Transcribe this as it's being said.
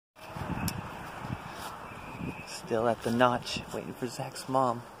Still at the notch, waiting for Zach's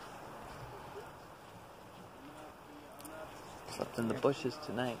mom. Slept in the bushes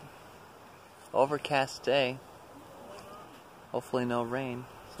tonight. Overcast day. Hopefully no rain.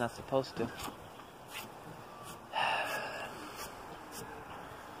 It's not supposed to.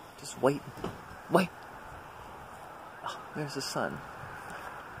 Just wait. Wait. Oh, there's the sun.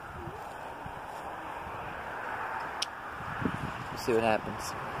 Let's see what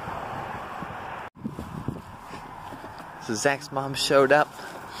happens. So Zach's mom showed up.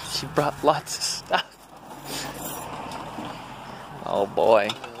 She brought lots of stuff. Oh boy.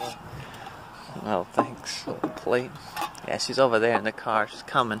 Oh, thanks. A plate. Yeah, she's over there in the car. She's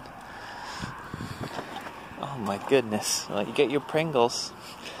coming. Oh my goodness. Well, you get your Pringles.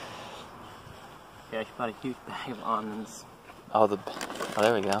 Yeah, she bought a huge bag of almonds. Oh,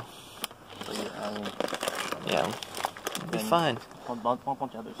 there we go. For your yeah, it'll be fine. A bunch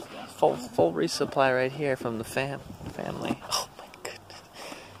of other stuff. Full resupply right here from the family. Oh my goodness.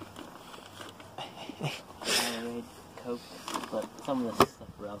 Gatorade, Coke, but some of this stuff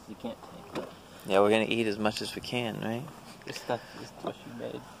else you can't take. But yeah, we're gonna eat as much as we can, right? this stuff is what she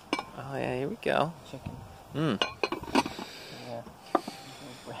made. Oh yeah, here we go. Chicken. Yeah.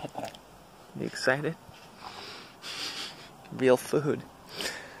 Bread. You excited? Real food.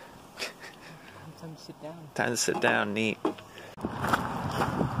 Time to sit down. Time to sit down and eat.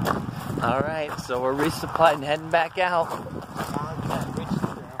 Alright, so we're resupplied and heading back out.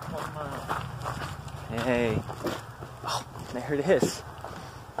 Hey. Oh, there it is.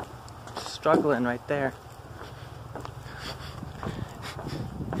 Struggling right there.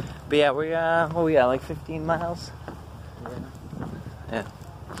 But yeah, we what we got, like 15 miles? Yeah.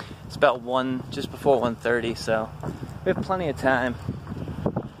 It's about just before 1:30, so we have plenty of time.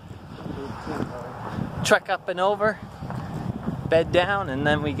 Trek up and over, bed down, and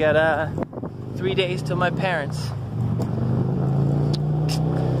then we got 3 days till my parents.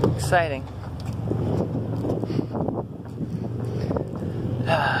 Exciting.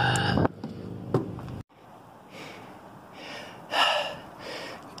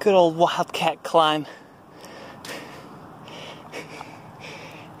 Good old wildcat climb.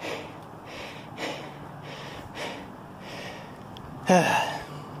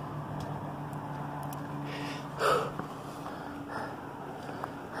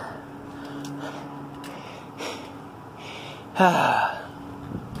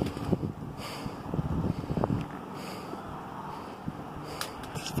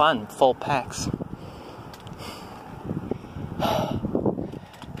 It's fun, full packs.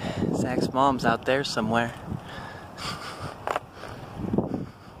 Zach's mom's out there somewhere.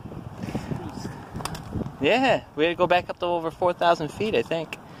 Yeah, we had to go back up to over 4,000 feet, I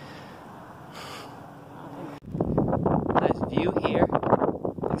think. Nice view here.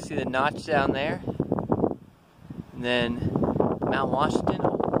 You can see the notch down there. And then Mount Washington.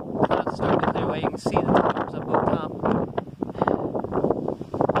 Oh, clouds starting to clear away. You can see the towers up on top.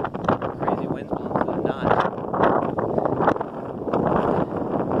 Crazy winds blowing through the notch.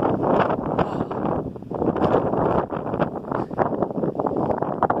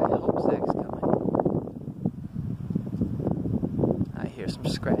 I hope Zach's coming. I hear some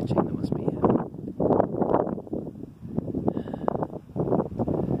scratching. That must be him.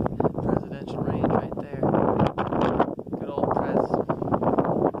 Presidential range right there. Good old Prez.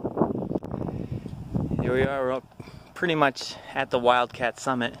 Here we are. We're up pretty much at the Wildcat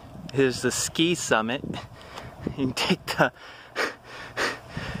Summit. Here's the ski summit. You can take the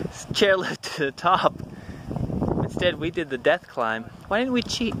chairlift to the top. Instead, we did the death climb. Why didn't we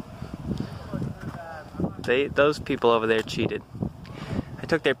cheat? Those people over there cheated. I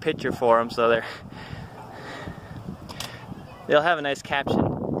took their picture for them, so they'll have a nice caption.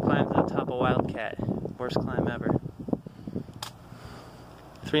 Climb to the top of Wildcat. Worst climb ever.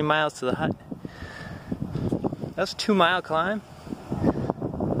 3 miles to the hut. That's a 2-mile climb.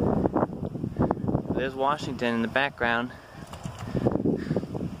 There's Washington in the background.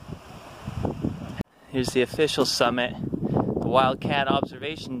 Here's the official summit, the Wildcat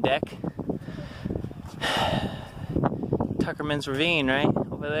observation deck. Tuckerman's Ravine, right?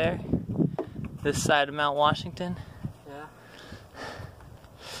 Over there. This side of Mount Washington. Yeah.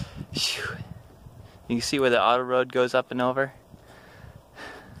 Phew. You can see where the auto road goes up and over.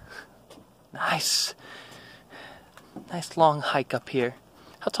 Nice. Nice long hike up here.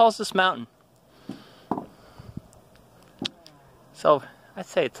 How tall is this mountain? So, I'd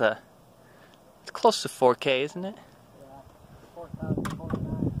say it's close to 4K, isn't it? Yeah.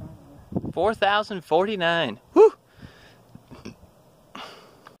 4,049. 4,049. Woo!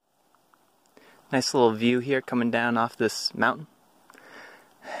 Nice little view here coming down off this mountain.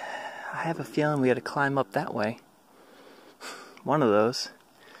 I have a feeling we got to climb up that way. one of those.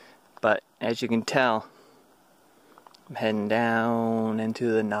 But as you can tell, I'm heading down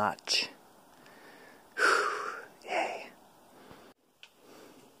into the notch. Whew, yay.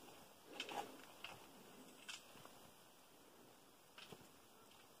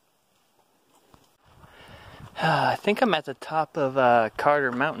 I think I'm at the top of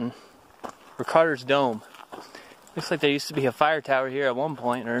Carter Mountain, or Carter's Dome. Looks like there used to be a fire tower here at one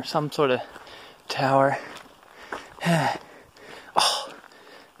point, or some sort of tower. Oh,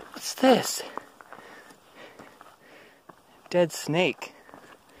 what's this? Dead snake.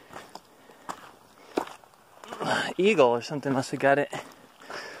 Eagle or something must have got it.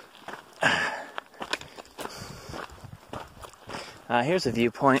 Here's a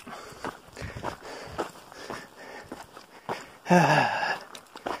viewpoint.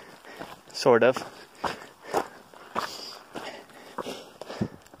 Sort of.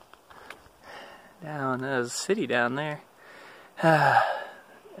 There's a city down there.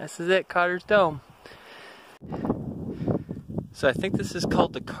 This is it, Carter's Dome. So I think this is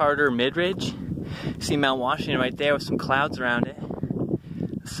called the Carter Mid-Ridge. You see Mount Washington right there with some clouds around it.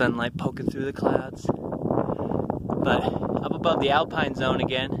 The sunlight poking through the clouds. But up above the Alpine Zone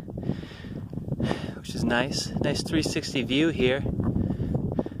again, which is nice. Nice 360 view here.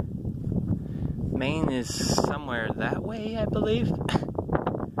 Maine is somewhere that way, I believe.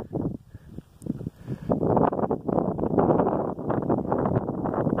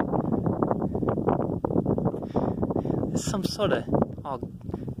 Some sort of... Oh,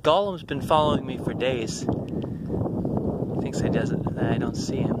 Gollum's been following me for days. He thinks that I don't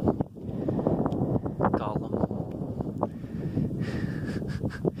see him. Gollum.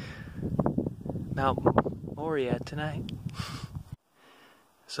 Mount Moria tonight.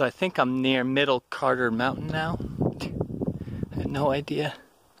 So I think I'm near Middle Carter Mountain now. I had no idea.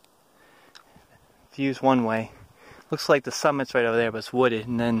 View's one way. Looks like the summit's right over there, but it's wooded.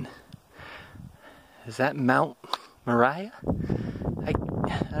 And then... Is that Mount Moriah? I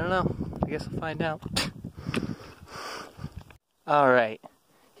don't know. I guess I'll find out. Alright.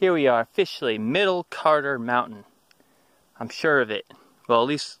 Here we are, officially Middle Carter Mountain. I'm sure of it. Well, at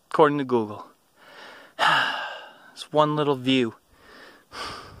least according to Google. It's one little view.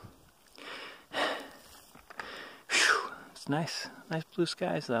 It's nice. Nice blue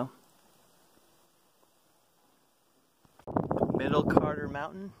skies, though. Middle Carter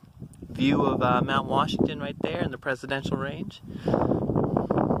Mountain. View of Mount Washington right there in the presidential range.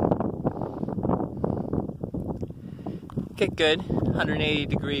 Get good. 180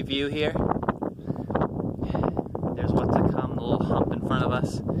 degree view here. There's what's to come, the little hump in front of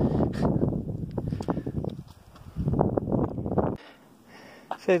us.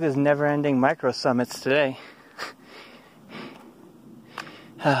 I feel like there's never-ending micro summits today.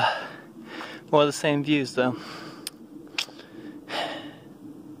 More of the same views, though.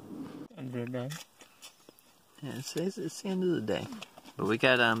 Day. Yeah, it's the end of the day. But we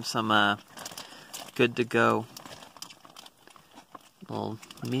got some good to go little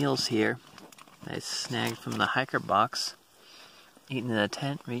meals here. I snagged from the hiker box. Eating in a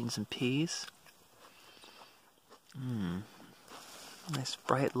tent, we're eating some peas. Nice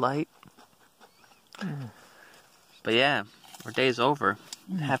bright light. But yeah, our day's over.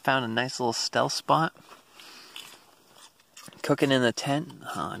 Have found a nice little stealth spot. Cooking in the tent.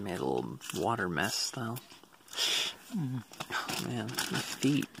 Oh, I made a little water mess though. Oh, man, my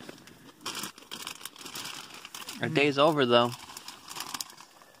feet. Our day's over though.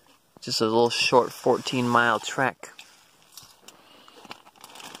 Just a little short 14-mile trek.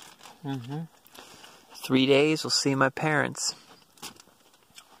 3 days, we'll see my parents.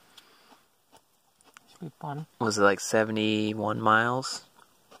 Should be fun. Was it like 71 miles?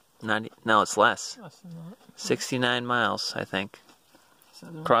 90, no, it's less. 69 miles, I think.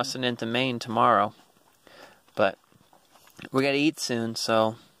 Crossing into Maine tomorrow. But we gotta eat soon,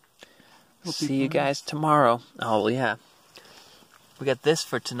 so see you guys tomorrow. Oh, yeah. We got this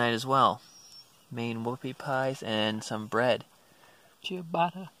for tonight as well. Maine whoopie pies and some bread.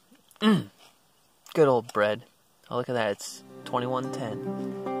 Ciabatta. Good old bread. Oh, look at that. It's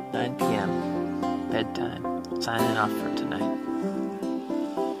 21:10. 9 p.m. Bedtime. Signing off for tonight.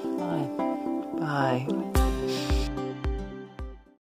 Bye. Bye.